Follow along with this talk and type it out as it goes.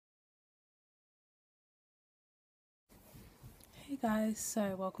Guys,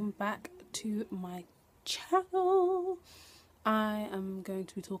 so welcome back to my channel. I am going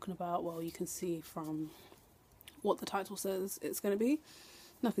to be talking about, well, you can see from what the title says it's going to be,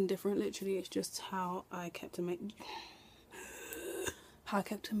 nothing different. Literally it's just how I kept to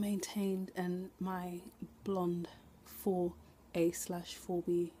maintained and my blonde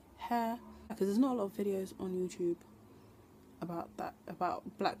 4A/4B hair, because there's not a lot of videos on YouTube about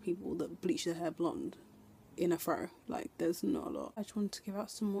black people that bleach their hair blonde in a fro. Like, there's not a lot. I just wanted to give out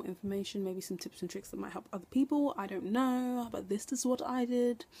some more information, maybe some tips and tricks that might help other people. I don't know, but this is what I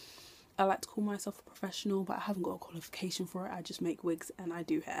did. I like to call myself a professional, but I haven't got a qualification for it. I just make wigs and I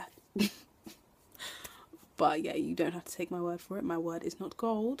do hair. But yeah, you don't have to take my word for it. My word is not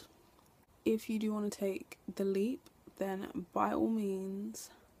gold. If you do want to take the leap, then by all means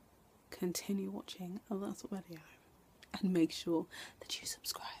continue watching a little video and make sure that you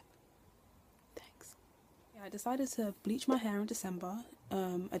subscribe. I decided to bleach my hair in December,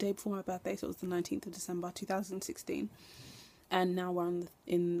 a day before my birthday, so it was the 19th of December 2016, and now we're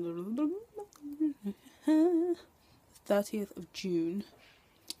in the 30th of June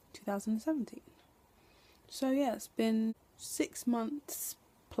 2017. So yeah, it's been 6 months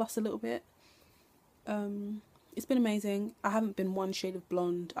plus a little bit. It's been amazing. I haven't been one shade of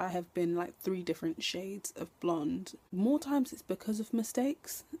blonde. I have been like 3 different shades of blonde. More times it's because of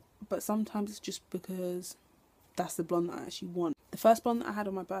mistakes, but sometimes it's just because that's the blonde that I actually want. The first blonde that I had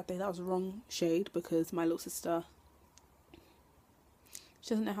on my birthday, that was the wrong shade because my little sister, she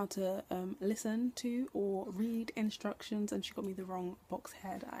doesn't know how to listen to or read instructions, and she got me the wrong box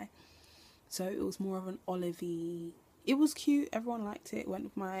hair dye. So it was more of an olivey. It was cute, everyone liked it. It went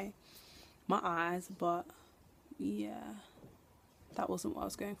with my eyes, but yeah, that wasn't what I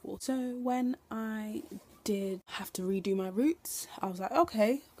was going for. So when I did have to redo my roots, I was like,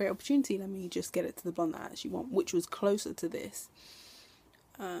 okay, great opportunity, let me just get it to the blonde that I actually want, which was closer to this.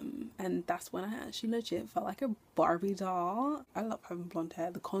 And that's when I actually legit felt like a Barbie doll. I love having blonde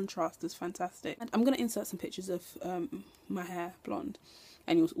hair. The contrast is fantastic. And I'm going to insert some pictures of my hair blonde,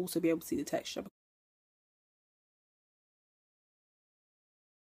 and you'll also be able to see the texture.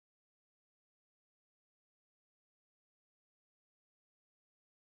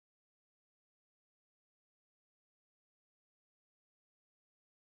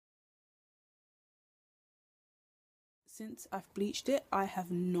 Since I've bleached it, I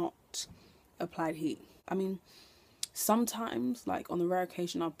have not applied heat. I mean, sometimes, like on the rare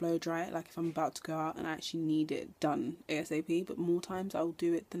occasion, I'll blow dry it, like if I'm about to go out and I actually need it done ASAP, but more times I'll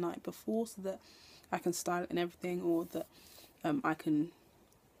do it the night before so that I can style it and everything, or that I can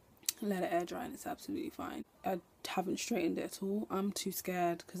let it air dry and it's absolutely fine. I haven't straightened it at all. I'm too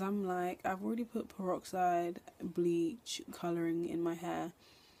scared because I'm like, I've already put peroxide, bleach, colouring in my hair.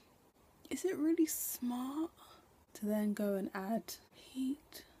 Is it really smart to then go and add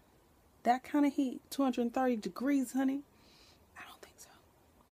heat? That kind of heat, 230 degrees, honey? I don't think so.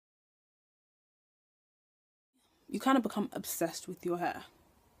 You kind of become obsessed with your hair,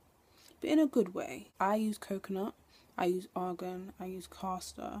 but in a good way. I use coconut, I use argan, I use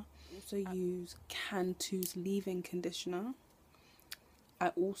castor. I also use Cantu's leave-in conditioner.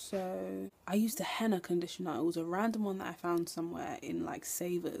 I use the henna conditioner. It was a random one that I found somewhere in like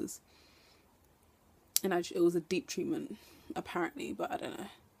Savers, and it was a deep treatment apparently, but I don't know.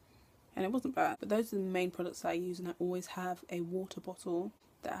 And it wasn't bad. But those are the main products that I use, and I always have a water bottle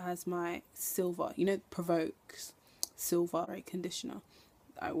that has my silver, you know, Provoke's silver conditioner.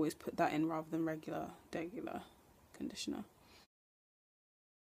 I always put that in rather than regular conditioner.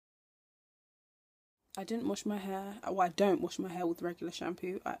 I didn't wash my hair. Well, I don't wash my hair with regular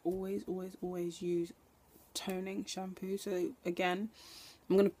shampoo. I always use toning shampoo. So again,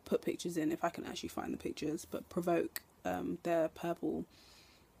 I'm going to put pictures in if I can actually find the pictures, but Provoke, their purple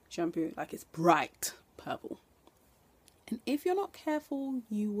shampoo, like it's bright purple, and if you're not careful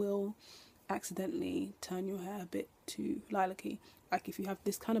you will accidentally turn your hair a bit too lilac-y. Like if you have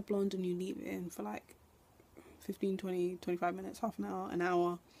this kind of blonde and you leave it in for like 15, 20, 25 minutes, half an hour, an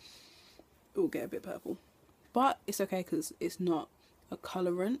hour, it will get a bit purple. But it's okay because it's not a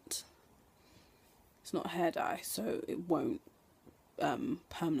colorant, it's not a hair dye, so it won't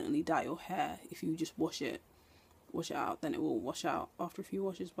permanently dye your hair. If you just wash it out, then it will wash out after a few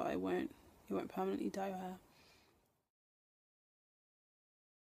washes, but it won't permanently dye your hair.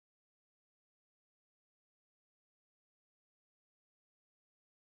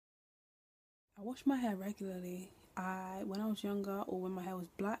 I wash my hair regularly. When I was younger, or when my hair was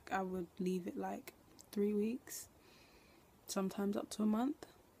black, I would leave it like 3 weeks, sometimes up to a month.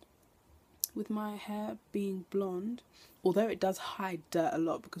 With my hair being blonde, although it does hide dirt a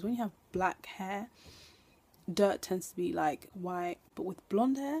lot, because when you have black hair, dirt tends to be like white, but with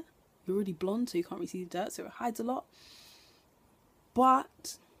blonde hair, you're already blonde, so you can't really see the dirt, so it hides a lot.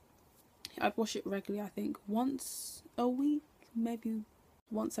 But I'd wash it regularly, I think once a week, maybe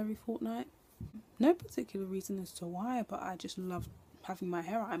once every fortnight. No particular reason as to why, but I just love having my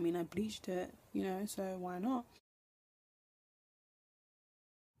hair out. I mean, I bleached it, you know, so why not?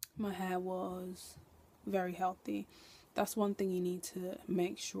 My hair was very healthy. That's one thing you need to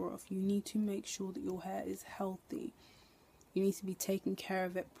make sure of. You need to make sure that your hair is healthy. You need to be taking care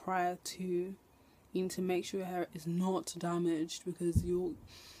of it prior to. You need to make sure your hair is not damaged, because your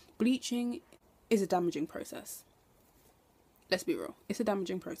bleaching is a damaging process. Let's be real. It's a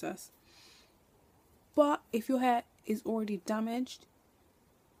damaging process. But if your hair is already damaged,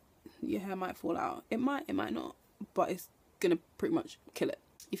 your hair might fall out. It might not. But it's going to pretty much kill it.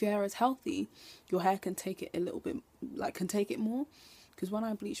 If your hair is healthy, your hair can take it a little bit, like can take it more. Because when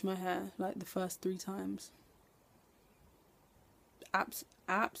I bleached my hair, like the first 3 times,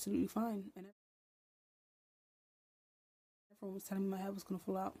 absolutely fine. And everyone was telling me my hair was going to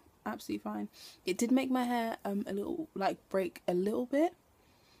fall out. Absolutely fine. It did make my hair a little, like break a little bit,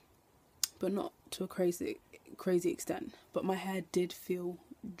 but not to a crazy extent. But my hair did feel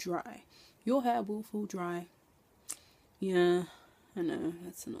dry. Your hair will feel dry. Yeah, I know,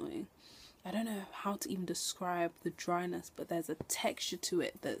 that's annoying. I don't know how to even describe the dryness, but there's a texture to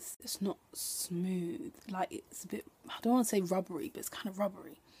it it's not smooth. Like, it's a bit, I don't want to say rubbery, but it's kind of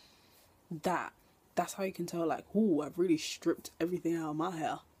rubbery. That's how you can tell, like, oh, I've really stripped everything out of my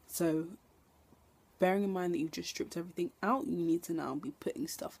hair. So bearing in mind that you've just stripped everything out, you need to now be putting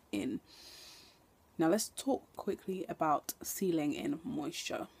stuff in. Now let's talk quickly about sealing in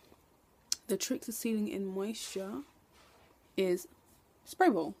moisture. The trick to sealing in moisture is spray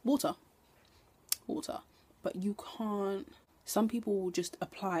bottle, water. But you can't, some people will just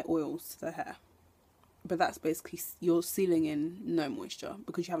apply oils to their hair, but that's basically, you're sealing in no moisture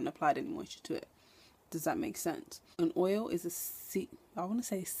because you haven't applied any moisture to it. Does that make sense? An oil is I want to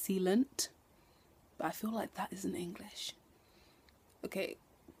say sealant, but I feel like that isn't English. Okay,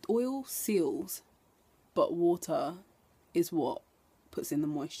 oil seals, but water is what puts in the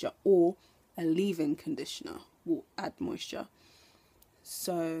moisture, or a leave-in conditioner will add moisture.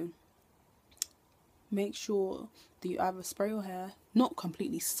 So make sure that you either spray your hair, not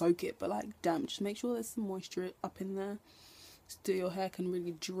completely soak it, but like damp, just make sure there's some moisture up in there so your hair can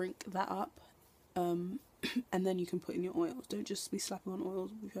really drink that up. And then you can put in your oils. Don't just be slapping on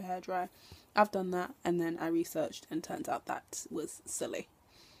oils with your hair dry. I've done that, and then I researched and turns out that was silly.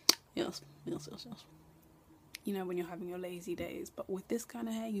 Yes. You know, when you're having your lazy days. But with this kind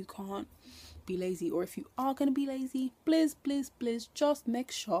of hair, you can't be lazy. Or if you are going to be lazy, please, just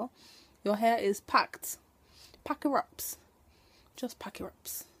make sure your hair is packed. Pack your ups. Just pack your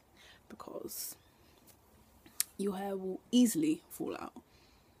ups. Because your hair will easily fall out.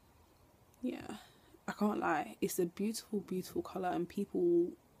 Yeah, I can't lie. It's a beautiful, beautiful colour, and people,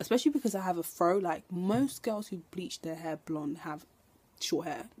 especially because I have a fro, like most girls who bleach their hair blonde have short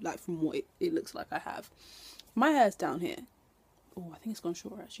hair, like from what it looks like I have. My hair's down here. Oh, I think it's gone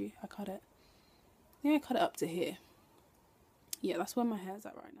shorter actually. I cut it. Yeah, I cut it up to here. Yeah, that's where my hair's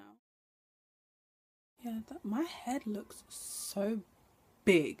at right now. Yeah, my head looks so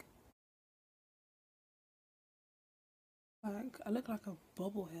big. Like, I look like a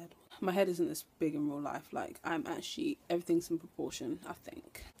bobblehead. My head isn't this big in real life. Like, I'm actually, everything's in proportion, I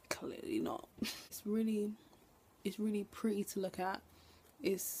think. Clearly not. It's really pretty to look at.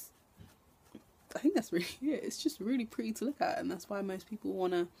 I think that's really it. It's just really pretty to look at, and that's why most people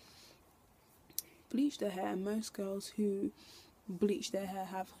want to bleach their hair. Most girls who bleach their hair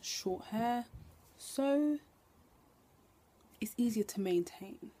have short hair, so it's easier to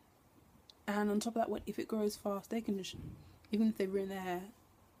maintain. And on top of that, if it grows fast, they can just, even if they ruin their hair,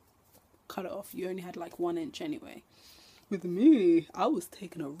 cut it off. You only had like 1 inch anyway. With me, I was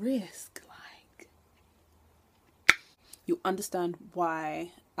taking a risk. Like, you understand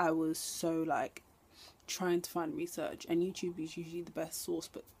why I was so like trying to find research, and YouTube is usually the best source,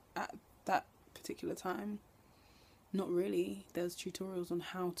 but at that particular time, not really. There's tutorials on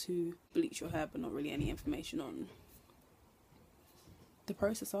how to bleach your hair, but not really any information on the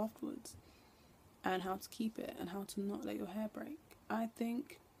process afterwards, and how to keep it, and how to not let your hair break. I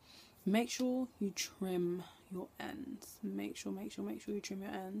think make sure you trim your ends. Make sure you trim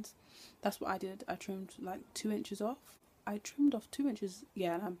your ends. That's what I did. I trimmed like 2 inches off. I trimmed off 2 inches,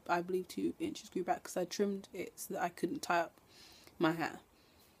 yeah, and I believe 2 inches grew back because I trimmed it so that I couldn't tie up my hair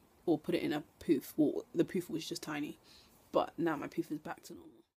or put it in a poof. Well, the poof was just tiny, but now my poof is back to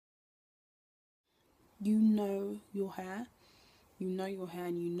normal. You know your hair,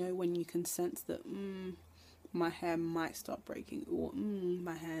 and you know when you can sense that my hair might start breaking, or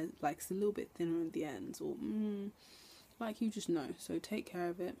my hair like it's a little bit thinner at the ends, or like, you just know. So take care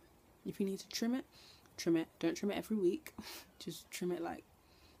of it. If you need to trim it, trim it. Don't trim it every week. Just trim it like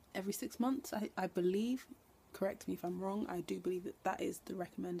every 6 months. I believe, correct me if I'm wrong, I do believe that that is the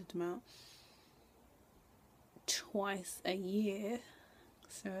recommended amount. Twice a year,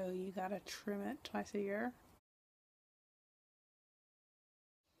 so you gotta trim it twice a year.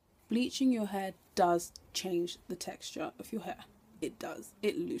 Bleaching your hair does change the texture of your hair. It does.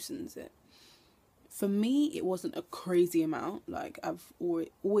 It loosens it. For me, it wasn't a crazy amount. Like, I've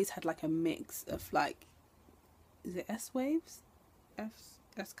always had like a mix of like, is it S waves?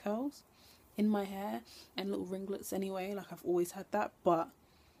 S curls in my hair, and little ringlets anyway. Like, I've always had that, but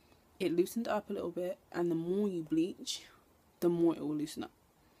it loosened up a little bit, and the more you bleach, the more it will loosen up.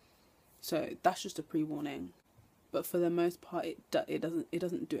 So that's just a pre-warning. But for the most part, it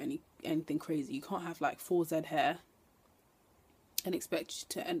doesn't do anything crazy. You can't have like 4Z hair and expect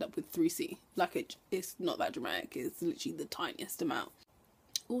to end up with 3C. Like, it's not that dramatic. It's literally the tiniest amount.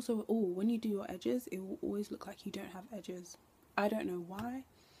 Also, when you do your edges, it will always look like you don't have edges. I don't know why.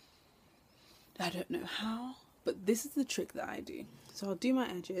 I don't know how. But this is the trick that I do. So I'll do my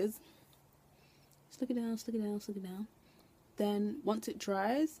edges. Slick it down, slick it down, slick it down. Then once it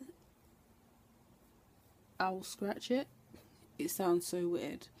dries, I will scratch it. It sounds so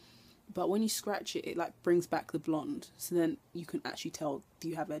weird, but when you scratch it, it like brings back the blonde, so then you can actually tell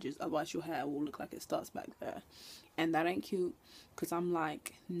you have edges. Otherwise your hair will look like it starts back there, and that ain't cute. Because I'm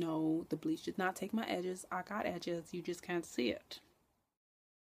like, no, the bleach did not take my edges. I got edges, you just can't see it.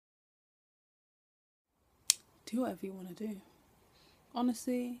 Do whatever you want to do.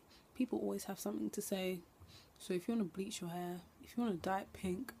 Honestly, people always have something to say. So if you want to bleach your hair, if you want to dye it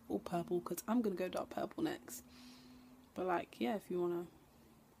pink or purple, because I'm gonna go dark purple next, but like, yeah, if you wanna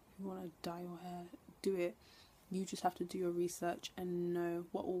dye your hair, do it. You just have to do your research and know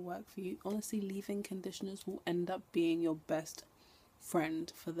what will work for you. Honestly, leave-in conditioners will end up being your best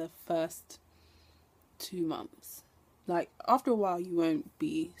friend for the first 2 months. Like, after a while you won't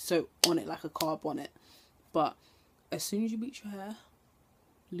be so on it like a carb on it, but as soon as you bleach your hair,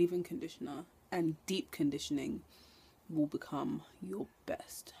 leave-in conditioner and deep conditioning will become your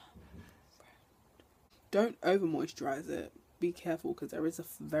best friend. Don't over moisturize it. Be careful, because there is a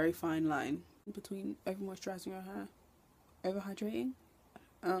very fine line between over moisturizing your hair, over hydrating.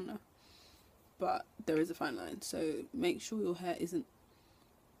 I don't know, but there is a fine line. So make sure your hair isn't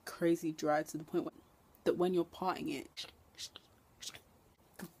crazy dry to the point that when you're parting it,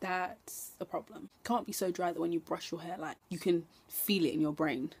 that's a problem. Can't be so dry that when you brush your hair, like, you can feel it in your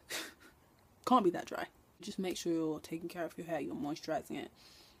brain. Can't be that dry. Just make sure you're taking care of your hair, you're moisturizing it.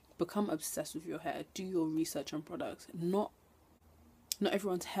 Become obsessed with your hair. Do your research on products. Not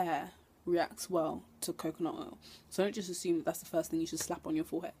everyone's hair reacts well to coconut oil, so don't just assume that that's the first thing you should slap on your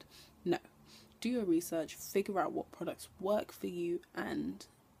forehead. No, do your research, figure out what products work for you, and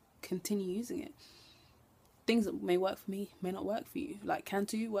continue using it. Things that may work for me may not work for you. Like,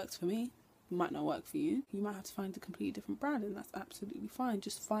 Cantu works for me, might not work for you. You might have to find a completely different brand, and that's absolutely fine.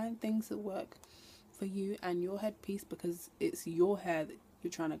 Just find things that work for you and your headpiece, because it's your hair that you're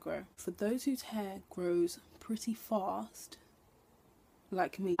trying to grow. For those whose hair grows pretty fast,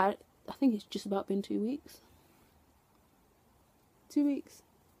 like me, I think it's just about been 2 weeks. 2 weeks.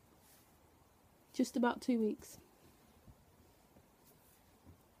 Just about 2 weeks.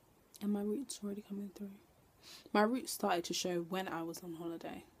 And my roots already coming through. My roots started to show when I was on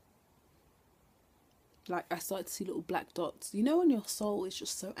holiday. Like, I started to see little black dots. You know when your soul is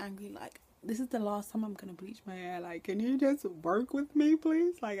just so angry, like, this is the last time I'm gonna bleach my hair. Like, can you just work with me,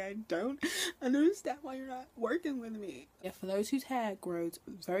 please? Like, I don't understand why you're not working with me. Yeah, for those whose hair grows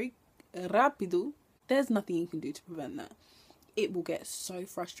very rapido, there's nothing you can do to prevent that. It will get so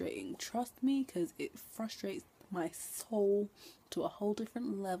frustrating. Trust me, because it frustrates my soul to a whole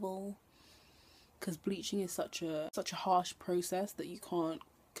different level. Because bleaching is such a harsh process that you can't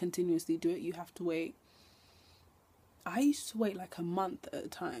continuously do it. You have to wait. I used to wait like a month at a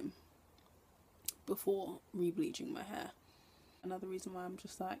time before re-bleaching my hair. Another reason why I'm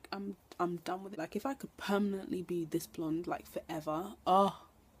just like, I'm done with it. Like, if I could permanently be this blonde, like, forever, oh,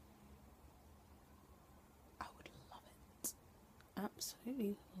 I would love it.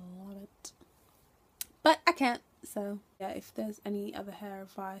 Absolutely love it. But I can't. So yeah, if there's any other hair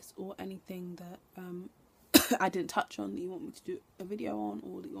advice or anything that I didn't touch on that you want me to do a video on,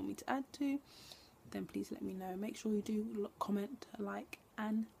 or that you want me to add to, then please let me know. Make sure you do comment, like,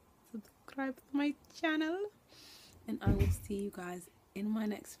 and subscribe to my channel, and I will see you guys in my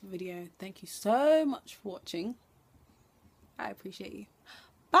next video. Thank you so much for watching. I appreciate you.